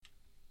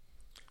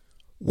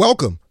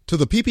Welcome to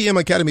the PPM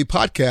Academy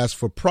podcast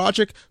for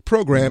project,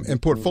 program, and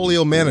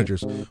portfolio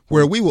managers,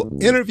 where we will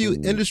interview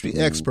industry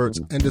experts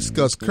and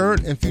discuss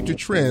current and future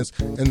trends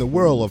in the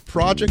world of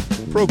project,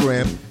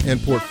 program, and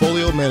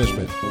portfolio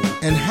management,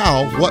 and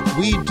how what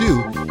we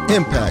do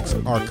impacts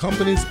our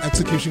company's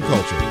execution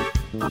culture.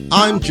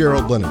 I'm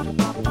Gerald Leonard.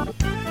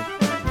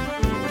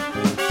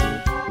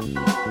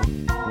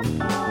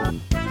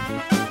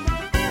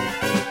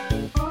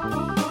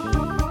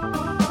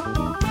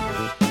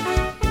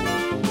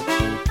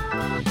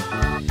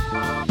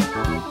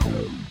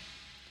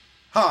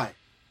 Hi,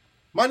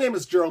 my name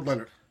is Gerald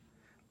Leonard.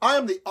 I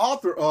am the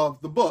author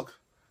of the book,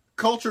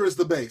 Culture is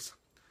the Base: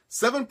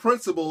 7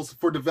 Principles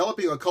for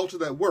Developing a Culture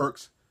That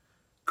Works,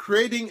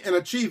 Creating and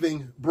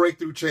Achieving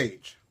Breakthrough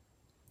Change.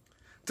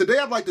 Today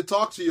I'd like to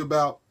talk to you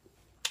about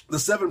the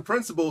 7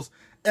 principles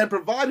and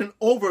provide an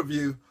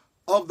overview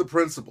of the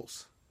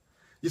principles.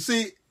 You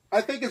see, I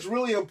think it's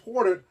really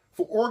important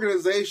for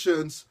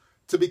organizations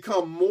to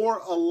become more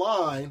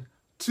aligned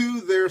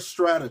to their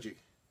strategy.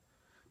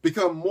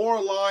 Become more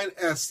aligned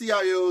as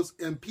CIOs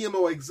and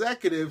PMO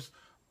executives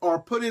are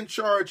put in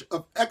charge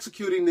of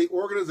executing the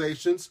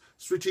organization's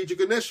strategic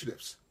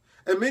initiatives.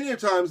 And many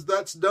times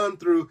that's done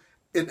through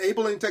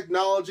enabling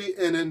technology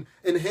and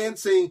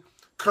enhancing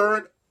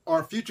current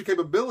or future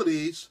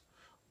capabilities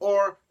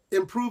or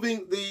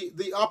improving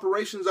the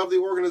operations of the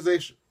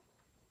organization.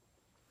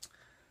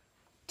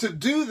 To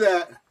do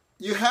that,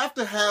 you have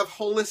to have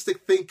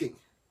holistic thinking.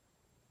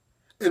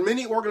 In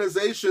many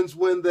organizations,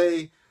 when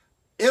they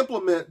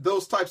implement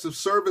those types of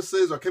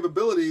services or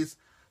capabilities,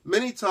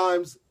 many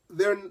times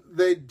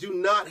they do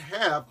not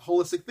have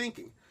holistic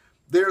thinking.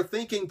 They're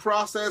thinking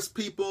process,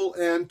 people,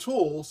 and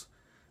tools.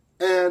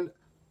 And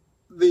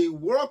the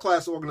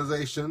world-class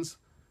organizations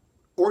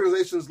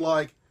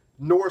like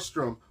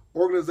Nordstrom,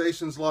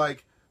 organizations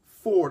like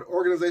Ford,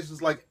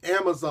 organizations like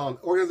Amazon,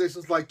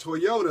 organizations like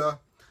Toyota,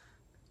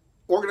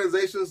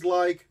 organizations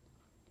like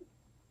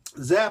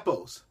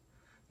Zappos,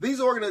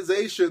 these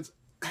organizations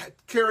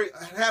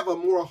have a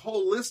more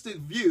holistic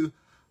view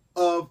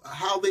of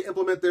how they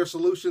implement their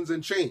solutions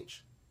and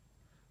change.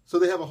 So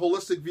they have a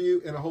holistic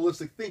view and a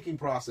holistic thinking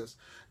process.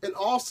 And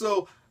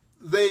also,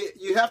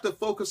 you have to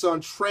focus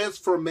on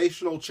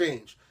transformational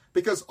change,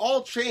 because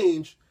all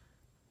change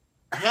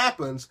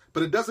happens,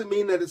 but it doesn't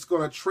mean that it's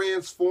going to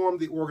transform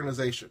the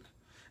organization.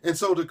 And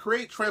so to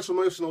create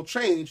transformational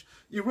change,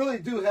 you really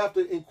do have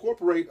to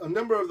incorporate a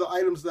number of the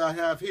items that I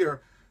have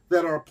here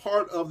that are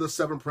part of the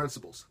 7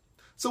 principles.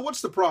 So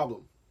what's the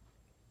problem?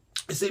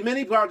 You see,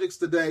 many projects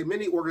today,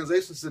 many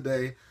organizations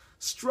today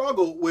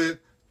struggle with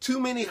too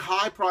many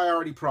high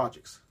priority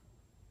projects.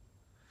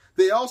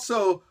 They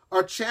also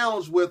are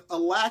challenged with a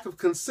lack of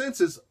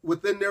consensus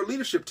within their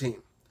leadership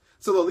team.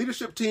 So the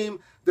leadership team,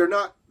 they're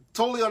not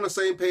totally on the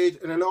same page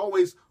and they're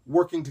always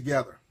working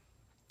together.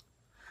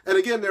 And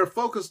again, they're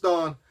focused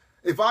on,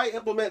 if I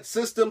implement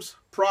systems,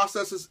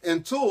 processes,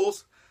 and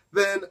tools,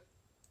 then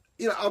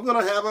I'm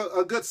going to have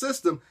a good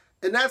system.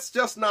 And that's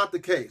just not the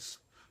case.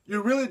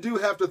 You really do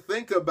have to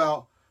think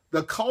about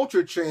the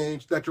culture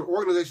change that your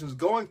organization is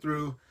going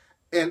through,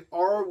 and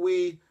are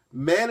we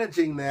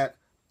managing that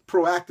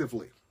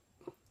proactively?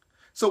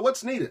 So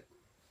what's needed?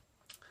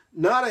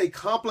 Not a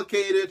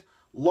complicated,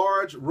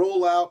 large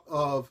rollout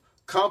of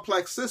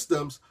complex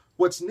systems.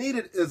 What's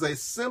needed is a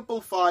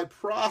simplified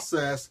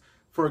process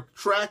for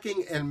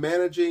tracking and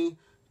managing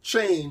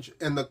change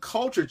and the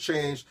culture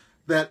change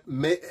that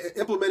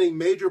implementing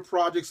major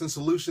projects and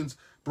solutions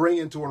bring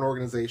into an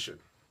organization.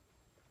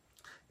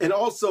 And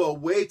also a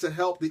way to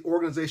help the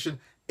organization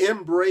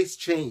embrace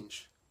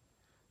change,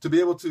 to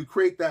be able to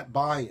create that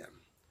buy-in.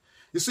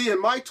 You see,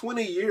 in my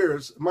 20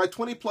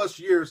 plus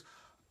years,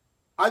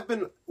 I've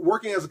been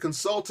working as a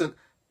consultant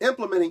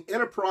implementing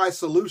enterprise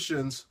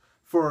solutions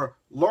for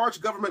large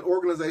government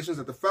organizations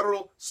at the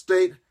federal,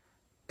 state,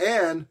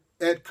 and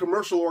at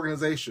commercial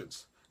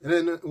organizations. And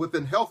then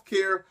within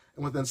healthcare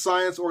and within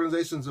science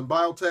organizations and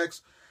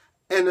biotechs.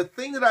 And the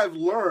thing that I've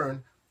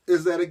learned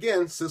is that,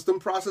 again, system,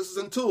 processes,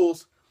 and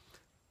tools,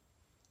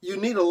 you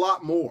need a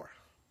lot more.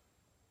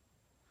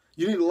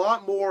 You need a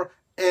lot more,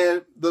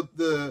 and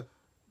the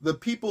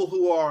people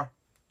who are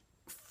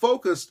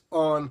focused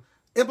on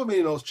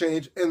implementing those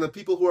changes and the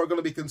people who are going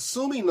to be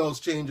consuming those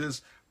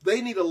changes,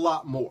 they need a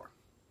lot more.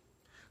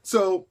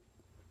 So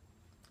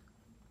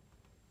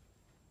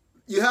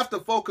you have to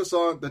focus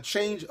on the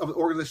change of the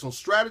organizational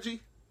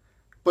strategy,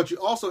 but you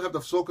also have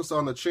to focus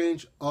on the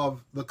change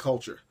of the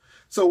culture.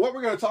 So what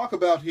we're going to talk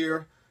about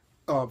here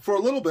for a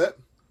little bit,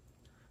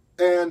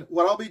 and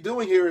what I'll be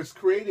doing here is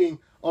creating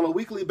on a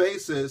weekly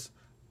basis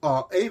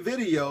a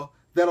video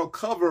that'll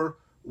cover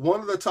one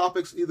of the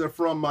topics either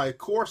from my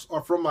course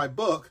or from my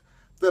book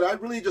that I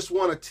really just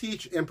want to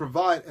teach and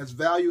provide as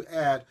value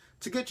add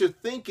to get you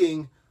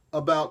thinking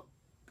about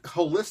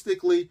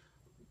holistically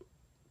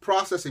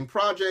processing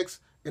projects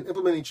and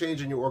implementing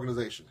change in your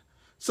organization.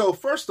 So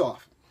first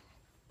off,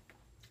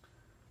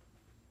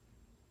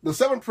 the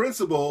 7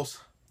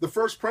 principles, the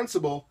first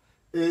principle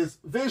is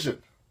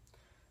vision.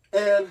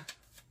 And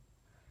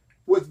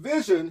with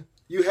vision,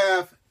 you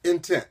have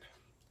intent.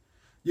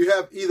 You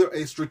have either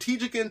a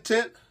strategic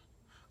intent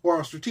or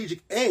a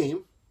strategic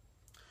aim,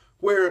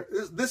 where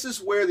this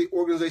is where the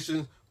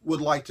organization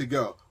would like to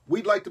go.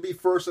 We'd like to be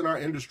first in our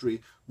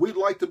industry. We'd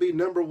like to be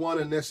number one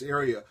in this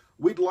area.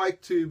 We'd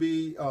like to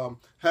be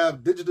have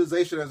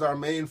digitization as our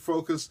main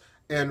focus,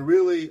 and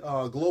really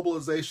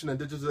globalization and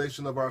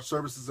digitization of our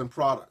services and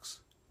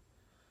products.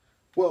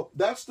 Well,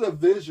 that's the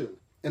vision,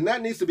 and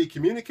that needs to be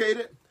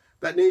communicated.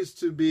 That needs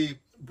to be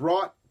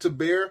brought to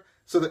bear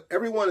so that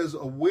everyone is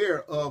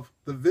aware of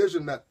the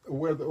vision, that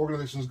where the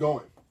organization is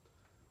going.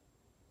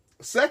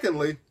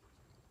 Secondly,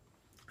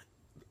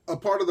 a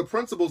part of the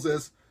principles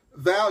is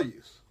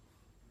values.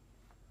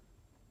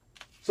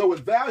 So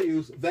with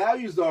values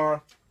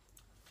are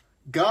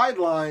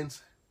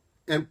guidelines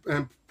and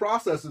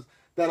processes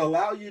that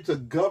allow you to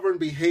govern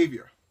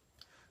behavior.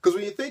 Because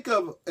when you think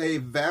of a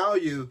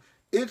value,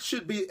 it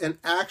should be an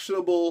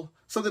actionable,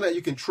 something that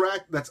you can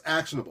track that's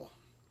actionable.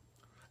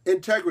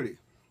 Integrity,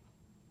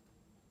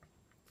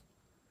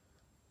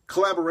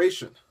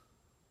 collaboration,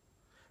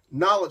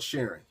 knowledge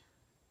sharing.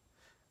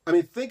 I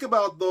mean, think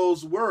about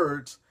those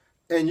words,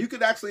 and you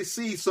could actually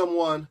see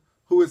someone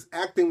who is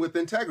acting with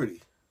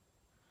integrity.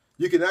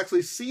 You can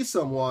actually see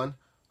someone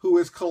who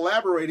is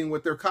collaborating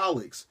with their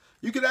colleagues.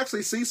 You could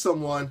actually see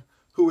someone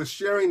who is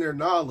sharing their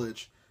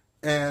knowledge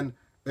and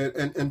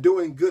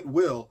doing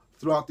goodwill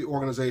throughout the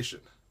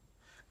organization.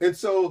 And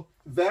so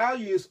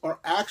values are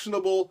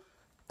actionable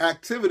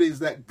activities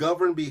that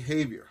govern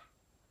behavior.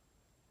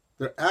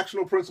 They're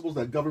actionable principles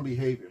that govern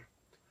behavior.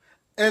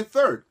 And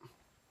third,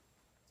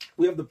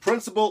 we have the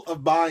principle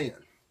of buy-in.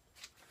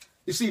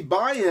 You see,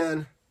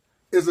 buy-in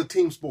is a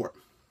team sport.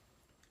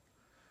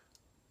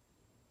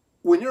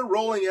 When you're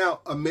rolling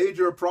out a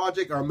major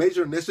project or a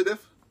major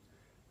initiative,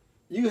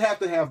 you have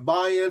to have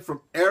buy-in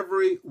from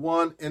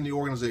everyone in the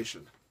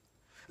organization.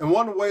 And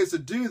one of the ways to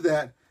do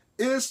that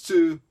is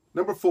to,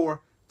 number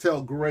 4,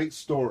 tell great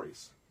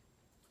stories.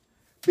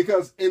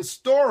 Because in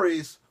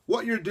stories,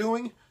 what you're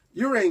doing,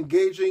 you're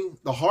engaging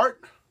the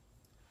heart,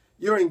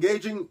 you're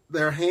engaging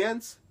their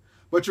hands,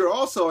 but you're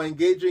also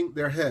engaging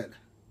their head.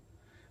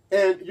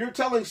 And you're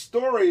telling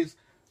stories,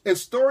 and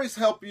stories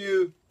help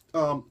you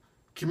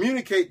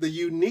communicate the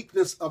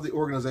uniqueness of the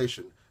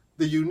organization,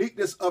 the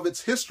uniqueness of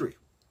its history.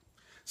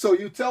 So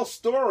you tell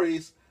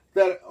stories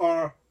that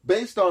are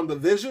based on the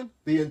vision,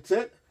 the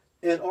intent,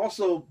 and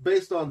also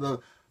based on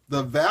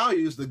the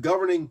values, the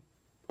governing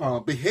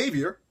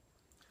behavior.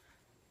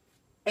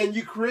 And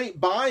you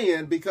create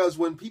buy-in, because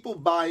when people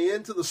buy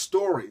into the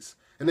stories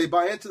and they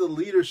buy into the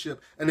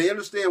leadership and they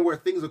understand where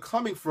things are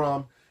coming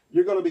from,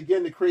 you're going to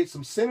begin to create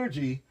some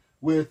synergy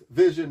with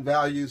vision,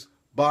 values,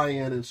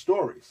 buy-in, and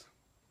stories.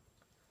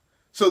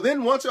 So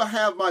then once I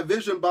have my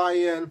vision,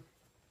 buy-in,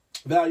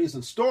 values,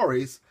 and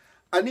stories,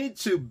 I need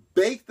to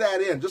bake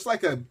that in, just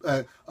like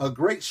a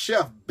great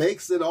chef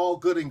bakes in all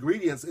good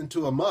ingredients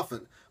into a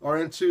muffin or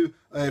into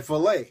a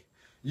filet.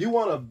 You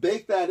want to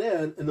bake that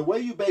in, and the way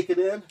you bake it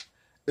in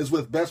is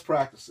with best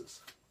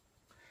practices.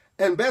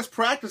 And best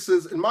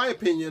practices, in my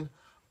opinion,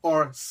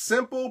 are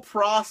simple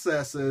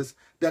processes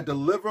that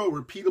deliver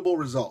repeatable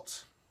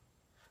results,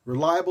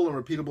 reliable and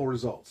repeatable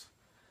results.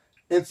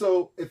 And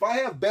so if I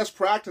have best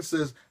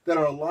practices that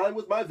are aligned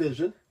with my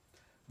vision,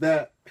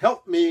 that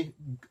help me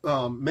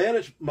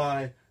manage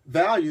my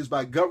values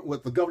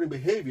with the governing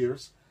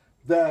behaviors,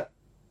 that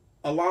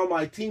allow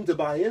my team to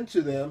buy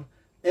into them,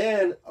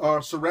 and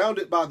are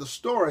surrounded by the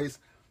stories,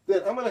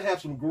 then I'm going to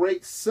have some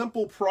great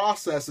simple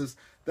processes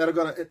that are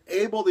going to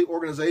enable the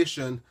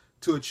organization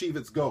to achieve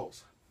its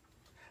goals.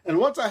 And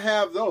once I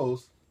have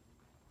those,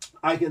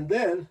 I can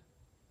then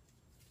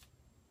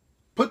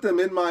put them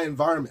in my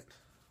environment.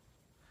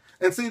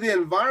 And see, the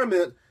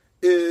environment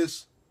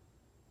is,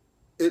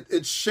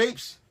 it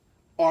shapes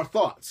our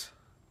thoughts.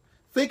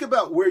 Think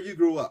about where you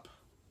grew up.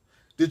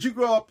 Did you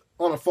grow up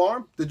on a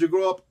farm? Did you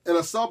grow up in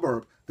a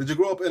suburb? Did you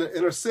grow up in an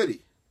inner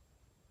city?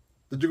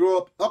 Did you grow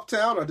up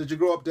uptown or did you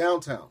grow up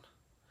downtown?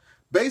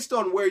 Based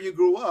on where you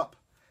grew up,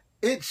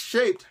 it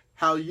shaped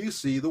how you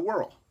see the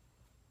world.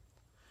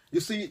 You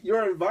see,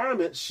 your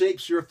environment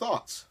shapes your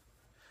thoughts.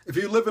 If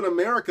you live in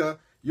America,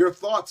 your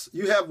thoughts,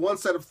 you have one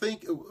set of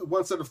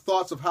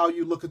thoughts of how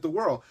you look at the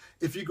world.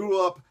 If you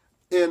grew up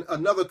in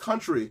another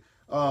country,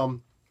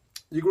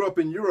 you grew up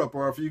in Europe,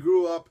 or if you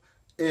grew up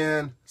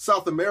in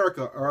South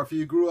America, or if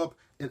you grew up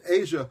in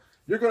Asia,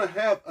 you're going to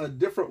have a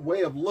different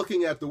way of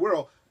looking at the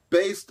world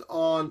based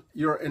on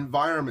your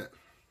environment.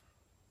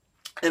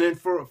 And then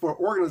for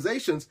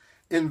organizations,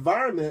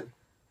 environment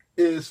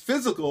is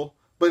physical,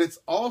 but it's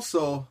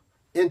also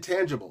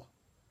intangible.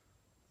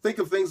 Think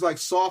of things like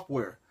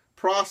software,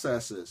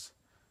 processes,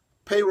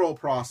 payroll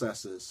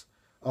processes,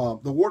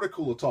 the water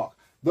cooler talk.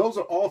 Those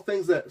are all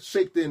things that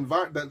shape the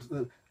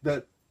environment,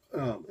 that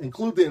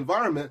include the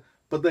environment,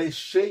 but they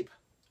shape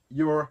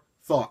your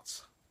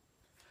thoughts.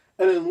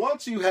 And then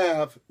once you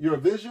have your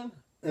vision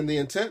and the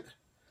intent,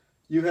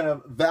 you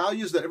have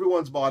values that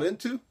everyone's bought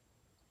into,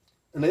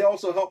 and they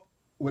also help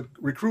with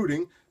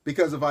recruiting,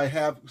 because if I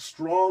have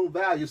strong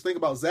values, think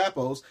about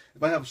Zappos,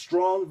 if I have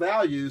strong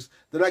values,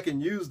 then I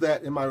can use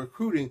that in my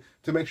recruiting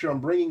to make sure I'm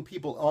bringing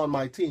people on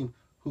my team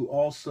who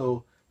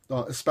also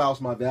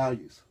espouse my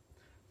values.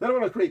 Then I'm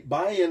going to create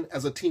buy-in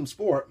as a team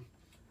sport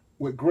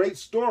with great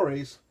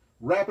stories,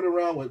 wrap it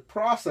around with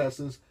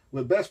processes,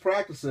 with best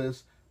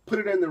practices, put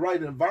it in the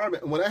right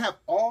environment. And when I have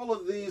all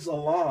of these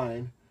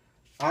aligned,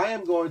 I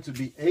am going to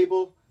be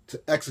able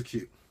to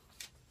execute.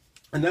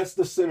 And that's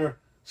the center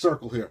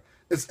circle here.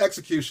 It's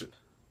execution.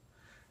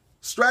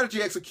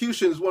 Strategy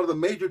execution is one of the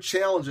major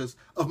challenges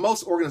of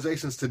most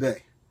organizations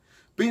today.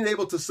 Being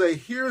able to say,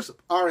 here's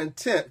our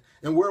intent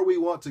and where we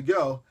want to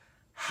go.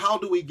 How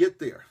do we get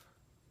there?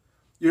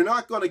 You're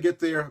not going to get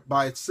there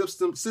by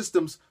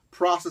systems,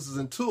 processes,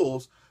 and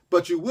tools,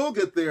 but you will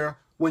get there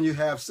when you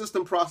have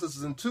system,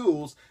 processes, and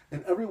tools,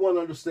 and everyone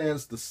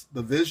understands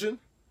the vision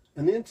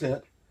and the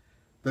intent,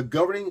 the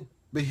governing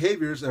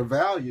behaviors and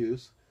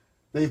values.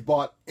 They've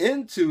bought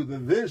into the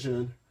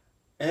vision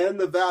and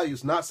the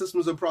values, not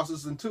systems and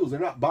processes and tools. They're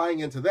not buying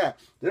into that.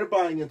 They're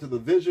buying into the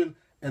vision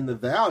and the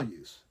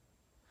values.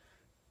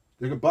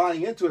 They're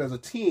buying into it as a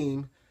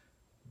team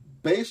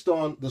based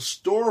on the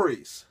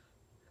stories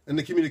and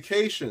the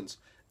communications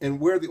and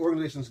where the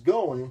organization's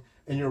going,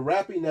 and you're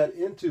wrapping that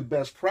into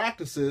best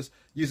practices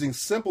using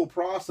simple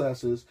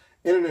processes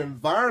in an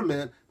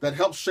environment that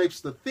helps shapes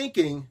the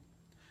thinking.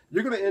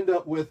 You're going to end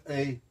up with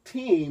a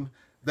team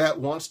that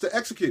wants to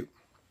execute.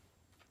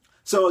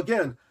 So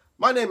again,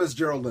 my name is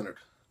Gerald Leonard,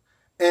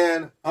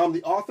 and I'm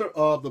the author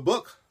of the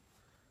book,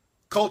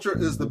 Culture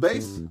is the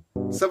Base,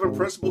 7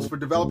 Principles for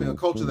Developing a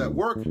Culture That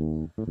Work,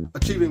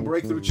 Achieving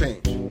Breakthrough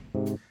Change.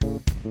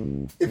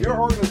 If your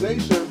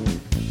organization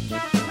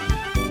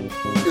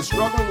is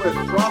struggling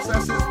with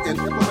processes and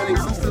implementing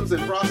systems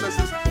and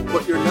processes,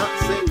 but you're not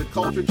seeing the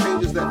culture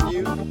changes that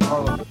you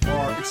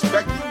are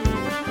expecting,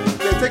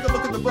 then take a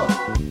look at the book.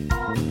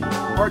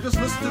 Or just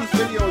listen to this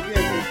video again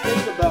and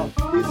think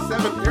about these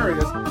 7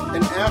 areas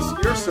and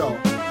ask yourself,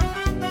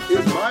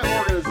 is my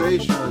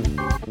organization,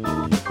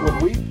 when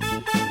we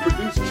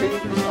produce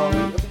changes or we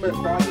implement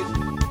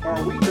projects,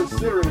 are we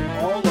considering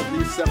all of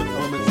these 7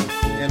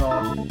 elements in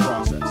our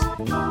process?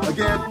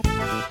 Again,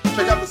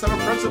 check out the 7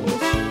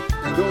 principles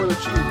and go and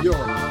achieve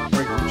your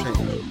breakthrough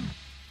change.